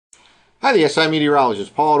Hi, the SI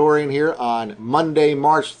meteorologist Paul Dorian here on Monday,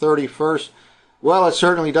 March 31st. Well, it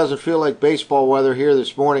certainly doesn't feel like baseball weather here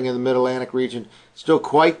this morning in the Mid-Atlantic region. Still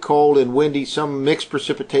quite cold and windy, some mixed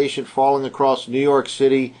precipitation falling across New York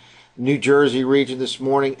City, New Jersey region this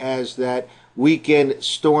morning as that weekend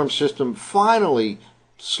storm system finally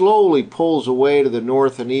slowly pulls away to the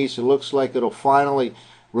north and east. It looks like it'll finally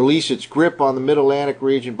release its grip on the Mid-Atlantic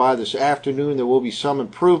region by this afternoon. There will be some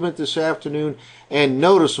improvement this afternoon and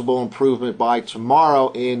noticeable improvement by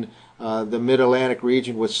tomorrow in the Mid-Atlantic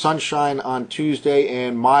region, with sunshine on Tuesday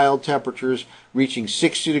and mild temperatures reaching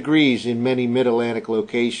 60 degrees in many Mid-Atlantic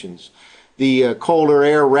locations. The colder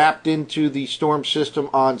air wrapped into the storm system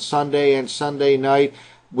on Sunday and Sunday night,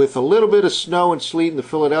 with a little bit of snow and sleet in the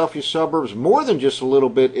Philadelphia suburbs, more than just a little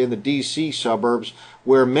bit in the D.C. suburbs,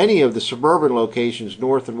 where many of the suburban locations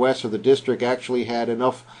north and west of the district actually had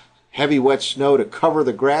enough heavy wet snow to cover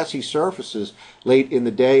the grassy surfaces late in the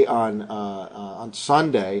day on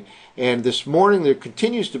Sunday. And this morning there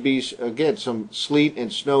continues to be, again, some sleet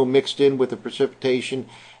and snow mixed in with the precipitation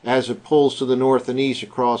as it pulls to the north and east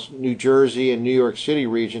across New Jersey and New York City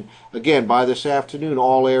region. Again, by this afternoon,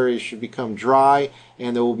 all areas should become dry,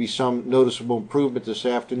 and there will be some noticeable improvement this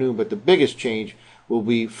afternoon, but the biggest change will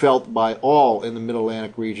be felt by all in the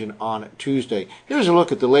Mid-Atlantic region on Tuesday. Here's a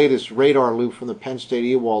look at the latest radar loop from the Penn State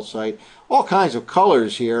Ewald site. All kinds of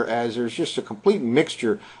colors here, as there's just a complete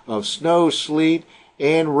mixture of snow, sleet,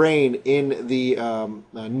 and rain in the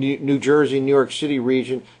New Jersey, New York City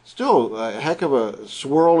region. Still a heck of a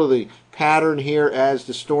swirl of the pattern here as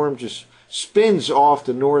the storm just spins off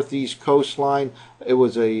the northeast coastline. It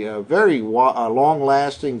was a very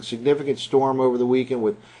long-lasting, significant storm over the weekend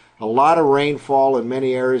with a lot of rainfall in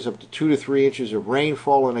many areas, up to 2 to 3 inches of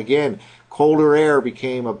rainfall. And again, colder air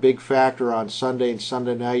became a big factor on Sunday and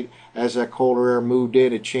Sunday night. As that colder air moved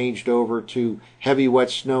in, it changed over to heavy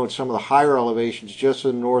wet snow in some of the higher elevations just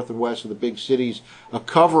in the north and west of the big cities,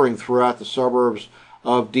 covering throughout the suburbs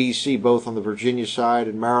of D.C., both on the Virginia side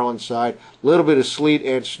and Maryland side. A little bit of sleet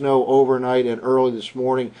and snow overnight and early this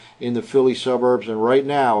morning in the Philly suburbs, and right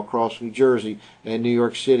now across New Jersey and New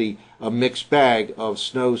York City, a mixed bag of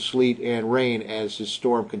snow, sleet, and rain as this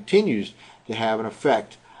storm continues to have an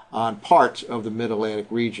effect on parts of the Mid-Atlantic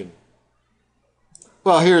region.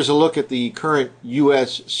 Well, here's a look at the current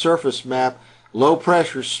U.S. surface map. Low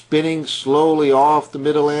pressure spinning slowly off the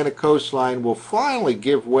Mid-Atlantic coastline will finally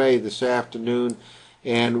give way this afternoon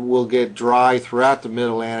and will get dry throughout the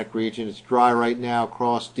Mid-Atlantic region. It's dry right now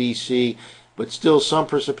across D.C., but still some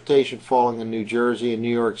precipitation falling in New Jersey and New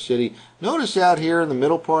York City. Notice out here in the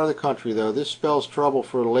middle part of the country, though, this spells trouble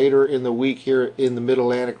for later in the week here in the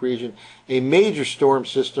Mid-Atlantic region. A major storm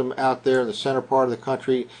system out there in the center part of the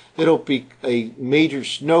country. It'll be a major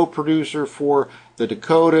snow producer for the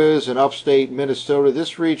Dakotas and upstate Minnesota.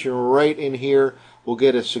 This region right in here will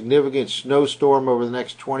get a significant snowstorm over the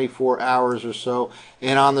next 24 hours or so.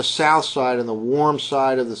 And on the south side, on the warm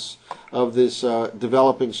side of this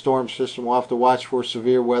developing storm system, we'll have to watch for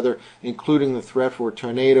severe weather, including the threat for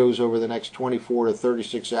tornadoes over the next 24 to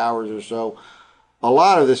 36 hours or so. A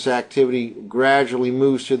lot of this activity gradually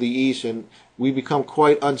moves to the east, and we become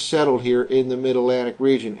quite unsettled here in the Mid-Atlantic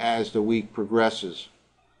region as the week progresses.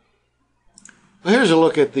 Well, here's a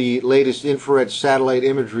look at the latest infrared satellite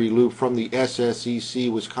imagery loop from the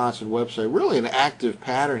SSEC Wisconsin website. Really an active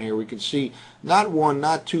pattern here. We can see not one,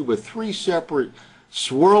 not two, but three separate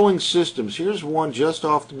swirling systems. Here's one just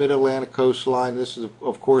off the Mid-Atlantic coastline. This is,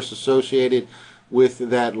 of course, associated with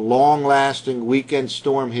that long-lasting weekend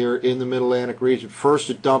storm here in the Mid-Atlantic region. First,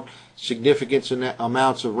 it dumped significant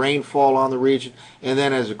amounts of rainfall on the region, and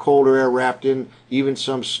then as the colder air wrapped in even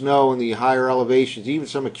some snow in the higher elevations, even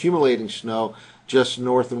some accumulating snow just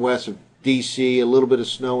north and west of D.C., a little bit of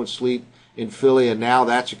snow and sleet in Philly, and now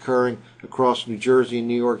that's occurring across New Jersey and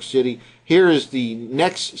New York City. Here is the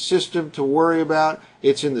next system to worry about.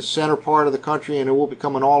 It's in the center part of the country, and it will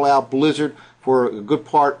become an all-out blizzard for a good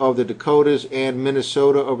part of the Dakotas and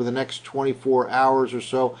Minnesota over the next 24 hours or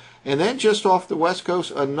so. And then just off the west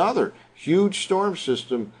coast, another huge storm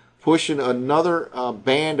system pushing another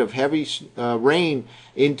band of heavy rain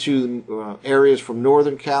into areas from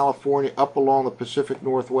Northern California up along the Pacific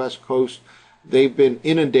Northwest coast. They've been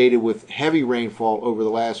inundated with heavy rainfall over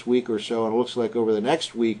the last week or so, and it looks like over the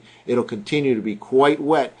next week it'll continue to be quite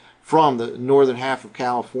wet from the northern half of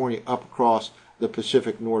California up across the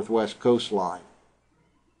Pacific Northwest coastline.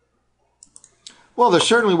 Well, there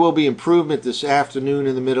certainly will be improvement this afternoon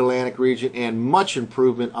in the Mid-Atlantic region, and much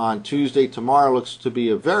improvement on Tuesday. Tomorrow looks to be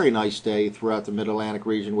a very nice day throughout the Mid-Atlantic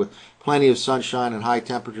region, with plenty of sunshine and high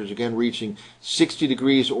temperatures, again reaching 60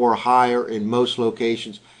 degrees or higher in most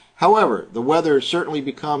locations. However, the weather certainly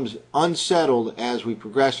becomes unsettled as we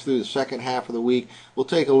progress through the second half of the week. We'll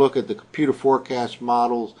take a look at the computer forecast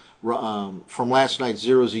models from last night's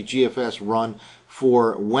Zero Z GFS run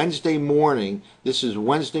for Wednesday morning. This is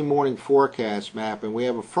Wednesday morning forecast map, and we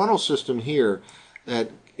have a frontal system here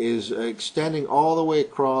that is extending all the way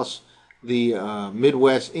across the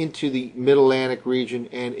Midwest into the Mid-Atlantic region,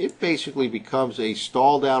 and it basically becomes a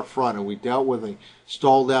stalled out front. And we dealt with a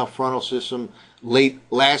stalled out frontal system late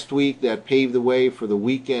last week that paved the way for the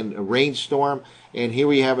weekend rainstorm, and here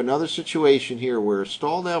we have another situation here where a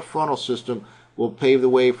stalled out frontal system will pave the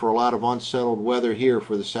way for a lot of unsettled weather here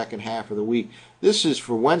for the second half of the week. This is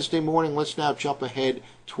for Wednesday morning. Let's now jump ahead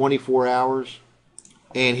 24 hours.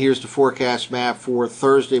 And here's the forecast map for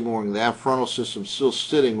Thursday morning. That frontal system still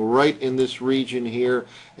sitting right in this region here.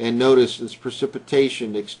 And notice this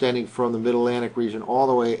precipitation extending from the Mid-Atlantic region all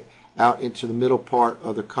the way out into the middle part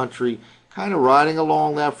of the country, kind of riding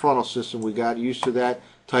along that frontal system. We got used to that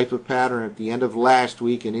type of pattern at the end of last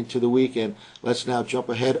week and into the weekend. Let's now jump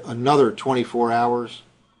ahead another 24 hours.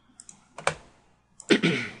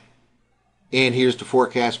 And here's the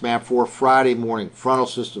forecast map for Friday morning. Frontal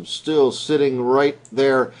system still sitting right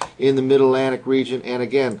there in the Mid-Atlantic region. And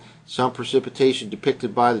again, some precipitation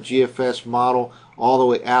depicted by the GFS model all the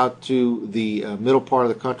way out to the middle part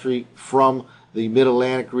of the country from the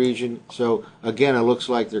Mid-Atlantic region. So again, it looks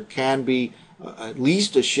like there can be at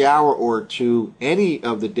least a shower or two any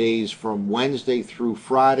of the days from Wednesday through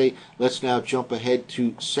Friday. Let's now jump ahead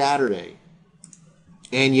to Saturday.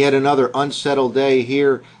 And yet another unsettled day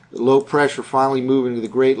here. Low pressure finally moving to the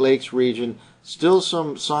Great Lakes region. Still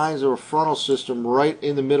some signs of a frontal system right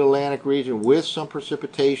in the Mid-Atlantic region with some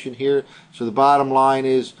precipitation here. So the bottom line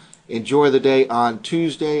is enjoy the day on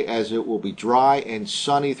Tuesday, as it will be dry and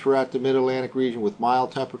sunny throughout the Mid-Atlantic region with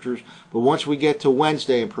mild temperatures. But once we get to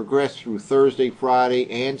Wednesday and progress through Thursday,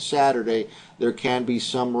 Friday, and Saturday, there can be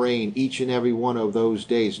some rain each and every one of those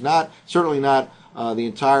days. Certainly not the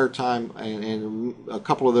entire time, and a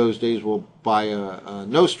couple of those days will by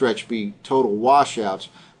no stretch be total washouts,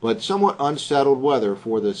 but somewhat unsettled weather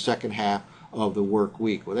for the second half of the work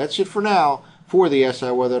week. Well, that's it for now. For the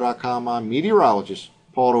SIWeather.com, I'm meteorologist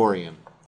Paul Dorian.